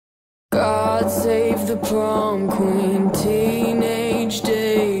God save the prom queen, teenage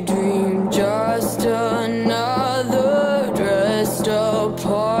daydream, just another dressed up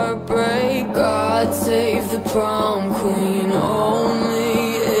heartbreak. God save the prom queen,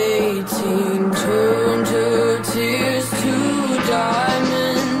 only 18, turned her tears to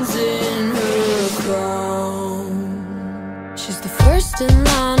diamonds in her crown. She's the first in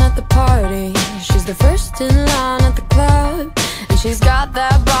line at the party, she's the first in line at the club. And she's got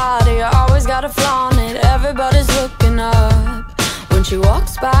that body, always gotta flaunt it, everybody's looking up. When she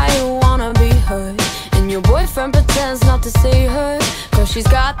walks by you wanna be her, and your boyfriend pretends not to see her, cause she's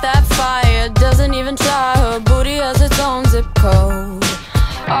got that fire, doesn't even try. Her booty has its own zip code.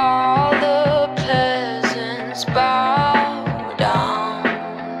 All the peasants bow down.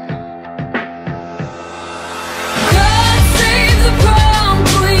 God save the prom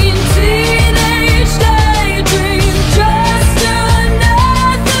queen, teenage daydream, just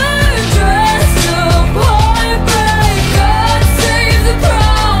another dressed up heartbreak. God save the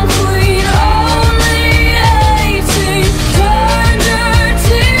prom queen, only 18, turned her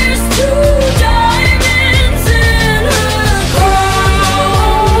tears to diamonds in her crown.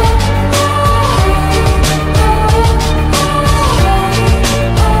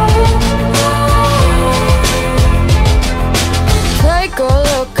 Take a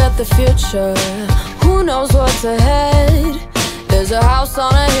look at the future, who knows what's ahead? There's a house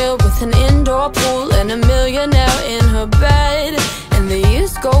on a hill with an indoor pool and a millionaire in her bed. And the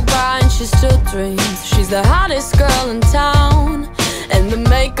years go by and she still dreams she's the hottest girl in town. And the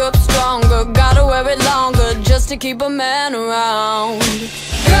makeup's stronger, gotta wear it longer just to keep a man around.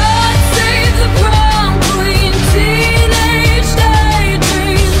 God save the prom queen, teenage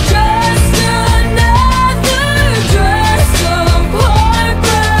daydream, just another dressed up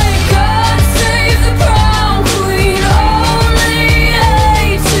heartbreak. God save the prom queen, only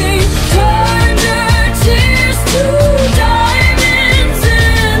 18, turned her tears to diamonds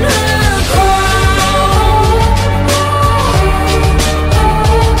in her crown.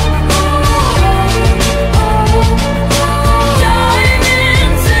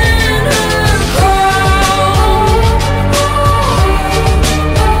 Diamonds in her crown.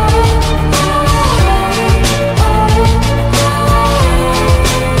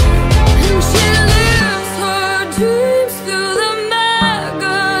 And she lives her dreams through the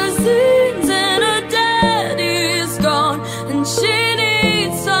magazines, and her daddy's gone, and she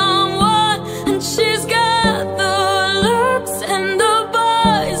needs someone, and she's got the looks and the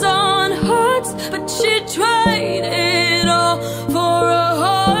boys on hooks, but she tried it all for a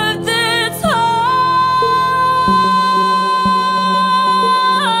heart that's whole.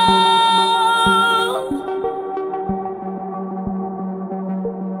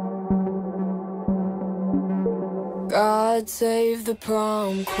 God save the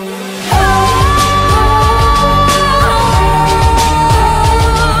prom queen.